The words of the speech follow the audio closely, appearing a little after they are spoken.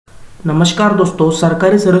नमस्कार दोस्तों,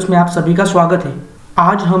 सरकारी सर्विस में आप सभी का स्वागत है।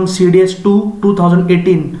 आज हम CDS 2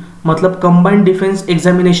 2018 मतलब कंबाइंड डिफेंस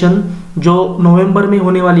एग्जामिनेशन जो नवंबर में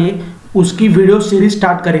होने वाली है उसकी वीडियो सीरीज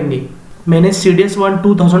स्टार्ट करेंगे। मैंने CDS 1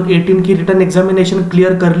 2018 की रिटन एग्जामिनेशन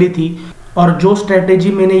क्लियर कर ली थी और जो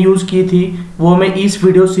स्ट्रेटेजी मैंने यूज़ की थी वो मैं इस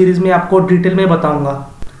वीडियो सीरीज में आपको डिटेल में बताऊंगा।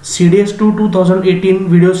 CDS 2 2018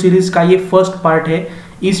 वीडियो सीरीज का ये फर्स्ट पार्ट है।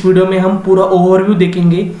 इस वीडियो में हम पूरा ओवरव्यू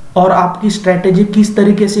देखेंगे और आपकी स्ट्रैटेजी किस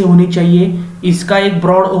तरीके से होनी चाहिए इसका एक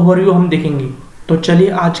ब्रॉड ओवरव्यू हम देखेंगे। तो चलिए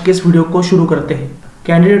आज के इस वीडियो को शुरू करते हैं।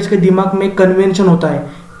 कैंडिडेट्स के दिमाग में कन्वेंशन होता है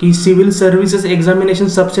कि सिविल सर्विसेज एग्जामिनेशन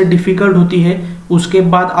सबसे डिफिकल्ट होती है, उसके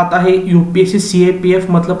बाद आता है UPSC CAPF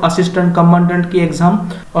मतलब असिस्टेंट कमांडेंट की एग्ज़ाम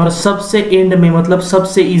और सबसे एंड में मतलब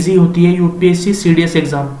सबसे इजी होती है UPSC CDS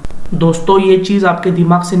एग्ज़ाम। दोस्तों ये चीज़ आपके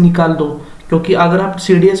दिमाग से निकाल दो, क्योंकि अगर आप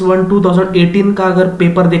CDS 1 2018 का अगर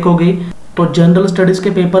पेपर देखोगे तो जनरल स्टडीज के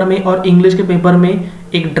पेपर में और इंग्लिश के पेपर में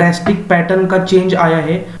एक ड्रास्टिक पैटर्न का चेंज आया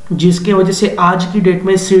है, जिसके वजह से आज की डेट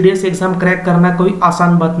में CDS एग्जाम क्रैक करना कोई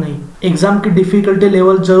आसान बात नहीं। एग्जाम की डिफिकल्टी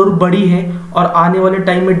लेवल जरूर बड़ी है और आने वाले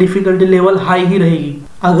टाइम में डिफिकल्टी लेवल हाई ही रहेगी।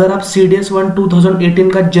 अगर आप CDS 1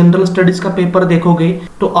 2018 का जनरल स्टडीज का पेपर देखोगे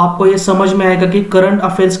तो आपको ये समझ में आएगा कि करंट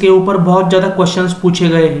अफेयर्स के ऊपर बहुत ज़्यादा क्वेश्चंस पूछे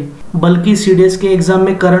गए हैं। बल्कि CDS के एग्जाम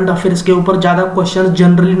में करंट अफेयर्स के ऊपर ज़्यादा क्वेश्चंस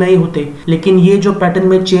जनरली नहीं होते, लेकिन ये जो पैटर्न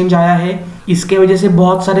में चेंज आया है इसके वजह से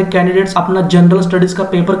बहुत सारे कैंडिडेट्स अपना जनरल स्टडीज का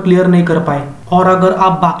पेपर क्लियर नहीं कर पाए। और अगर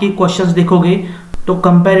आप बाकी क्वेश्चंस देखोगे तो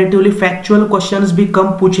कंपैरेटिवली फैक्चुअल क्वेश्चंस भी कम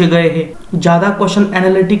पूछे गए हैं, ज़्यादा क्वेश्चन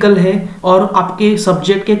एनालिटिकल है और आपके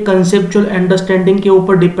सब्जेक्ट के कंसेप्चुअल अंडरस्टैंडिंग के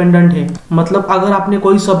ऊपर डिपेंडेंट है। मतलब अगर आपने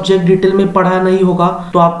कोई सब्जेक्ट डिटेल में पढ़ा नहीं होगा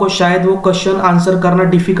तो आपको शायद वो क्वेश्चन आंसर करना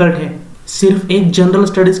डिफिकल्ट है। सिर्फ एक जनरल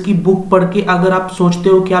स्टडीज की बुक पढ़ के अगर आप सोचते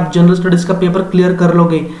हो कि आप जनरल स्टडीज का पेपर क्लियर कर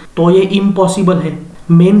लोगे तो ये इम्पॉसिबल है।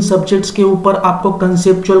 मेन सब्जेक्ट्स के ऊपर आपको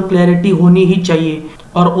कंसेप्चुअल क्लैरिटी होनी ही चाहिए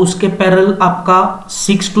और उसके पैरेलल आपका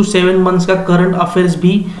 6 to 7 मंथ्स का करंट अफेयर्स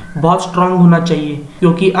भी बहुत स्ट्रांग होना चाहिए,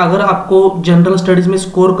 क्योंकि अगर आपको जनरल स्टडीज में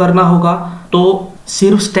स्कोर करना होगा तो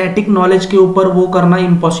सिर्फ स्टैटिक नॉलेज के ऊपर वो करना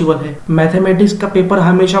इम्पॉसिबल है। मैथमेटिक्स का पेपर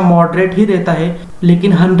हमेशा मॉडरेट ही रहता है,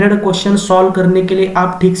 लेकिन 100 क्वेश्चन सॉल्व करने के लिए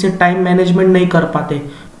आप ठीक से टाइम मैनेजमेंट नहीं कर पाते।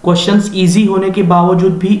 क्वेश्चंस इजी होने के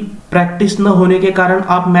बावजूद भी प्रैक्टिस न होने के कारण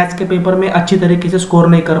आप मैथ्स के पेपर में अच्छी तरीके से स्कोर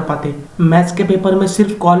नहीं कर पाते। मैथ्स के पेपर में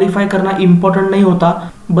सिर्फ क्वालिफाई करना इम्पोर्टेंट नहीं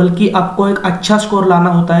होता, बल्कि आपको एक अच्छा स्कोर लाना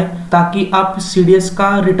होता है ताकि आप CDS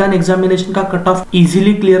का रिटन एग्जामिनेशन का कट ऑफ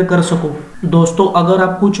इजीली क्लियर कर सको। दोस्तों अगर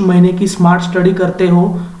आप कुछ महीने की स्मार्ट स्टडी करते हो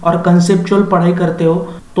और कंसेप्चुअल पढ़ाई करते हो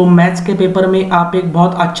तो मैथ्स के पेपर में आप एक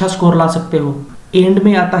बहुत अच्छा स्कोर ला सकते हो। एंड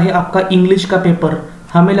में आता है आपका इंग्लिश का पेपर।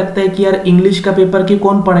 हमें लगता है कि यार इंग्लिश का पेपर की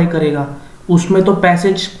कौन पढ़ाई करेगा, उसमें तो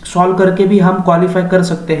पैसेज सॉल्व करके भी हम क्वालिफाई कर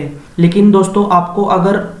सकते हैं। लेकिन दोस्तों आपको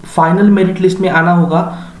अगर फाइनल मेरिट लिस्ट में आना होगा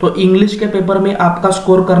तो इंग्लिश के पेपर में आपका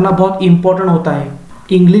स्कोर करना बहुत इंपॉर्टेंट होता है।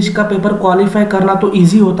 इंग्लिश का पेपर क्वालिफाई करना तो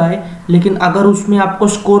इजी होता है, लेकिन अगर उसमें आपको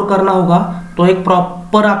स्कोर करना होगा तो एक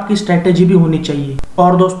प्रॉपर आपकी स्ट्रैटेजी भी होनी चाहिए।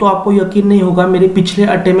 और दोस्तों आपको यकीन नहीं होगा, मेरे पिछले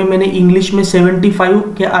अटेम्प्ट में मैंने इंग्लिश में 75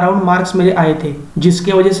 के अराउंड मार्क्स मेरे आए थे,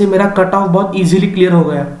 जिसके वजह से मेरा कट ऑफ बहुत इजीली क्लियर हो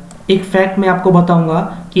गया। एक फैक्ट मैं आपको बताऊंगा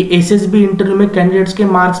कि SSB इंटरव्यू में कैंडिडेट्स के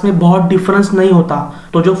मार्क्स में बहुत डिफरेंस नहीं होता,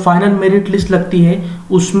 तो जो फाइनल मेरिट लिस्ट लगती है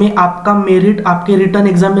उसमें आपका मेरिट आपके रिटन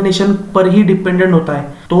एग्जामिनेशन पर ही डिपेंडेंट होता है।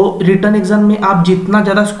 तो रिटन एग्जाम में आप जितना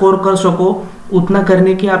ज़्यादा स्कोर कर सको उतना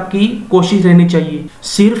करने की आपकी कोशिश रहनी चाहिए।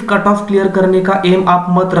 सिर्फ कट ऑफ क्लियर करने का एम आप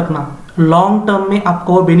मत रखना, लॉन्ग टर्म में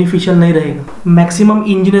आपको वो बेनिफिशियल नहीं रहेगा। मैक्सिमम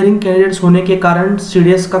इंजीनियरिंग कैंडिडेट्स होने के कारण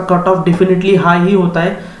CDS का कट ऑफ डेफिनेटली हाई ही होता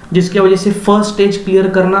है, जिसके वजह से फर्स्ट स्टेज क्लियर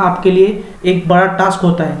करना आपके लिए एक बड़ा टास्क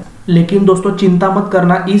होता है। लेकिन दोस्तों चिंता मत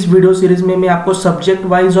करना, इस वीडियो सीरीज में मैं आपको सब्जेक्ट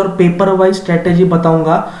वाइज और पेपर वाइज स्ट्रेटेजी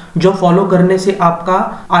बताऊंगा जो फॉलो करने से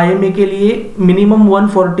आपका IMA के लिए मिनिमम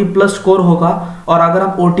 140 प्लस स्कोर होगा और अगर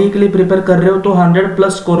आप OTA के लिए प्रिपेयर कर रहे हो तो 100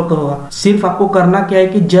 प्लस स्कोर का होगा। सिर्फ आपको करना क्या है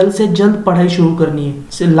कि जल्द से जल्द पढ़ाई शुरू करनी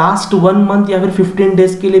है। लास्ट 1 मंथ या फिर 15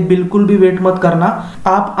 डेज के लिए बिल्कुल भी वेट मत करना,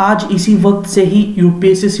 आप आज इसी वक्त से ही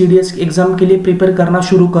UPSC CDS एग्जाम के लिए प्रिपेयर करना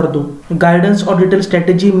शुरू कर दो। गाइडेंस और डिटेल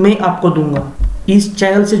स्ट्रेटेजी मैं आपको दूंगा। इस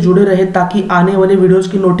चैनल से जुड़े रहे ताकि आने वाले वीडियोस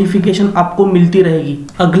की नोटिफिकेशन आपको मिलती रहेगी।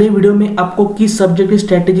 अगले वीडियो में आपको किस सब्जेक्ट की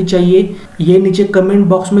स्ट्रेटेजी चाहिए ये नीचे कमेंट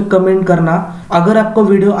बॉक्स में कमेंट करना। अगर आपको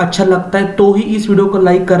वीडियो अच्छा लगता है तो ही इस वीडियो को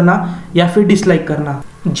लाइक करना या फिर डिसलाइक करना।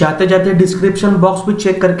 जाते जाते डिस्क्रिप्शन बॉक्स भी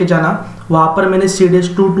चेक करके जाना, वहाँ पर मैंने CDS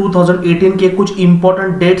 2 2018 के कुछ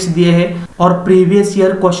इंपॉर्टेंट डेट्स दिए हैं और प्रीवियस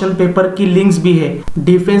ईयर क्वेश्चन पेपर की लिंक्स भी है।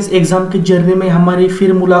 डिफेंस एग्जाम की जर्नी में हमारी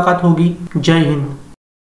फिर मुलाकात होगी। जय हिंद।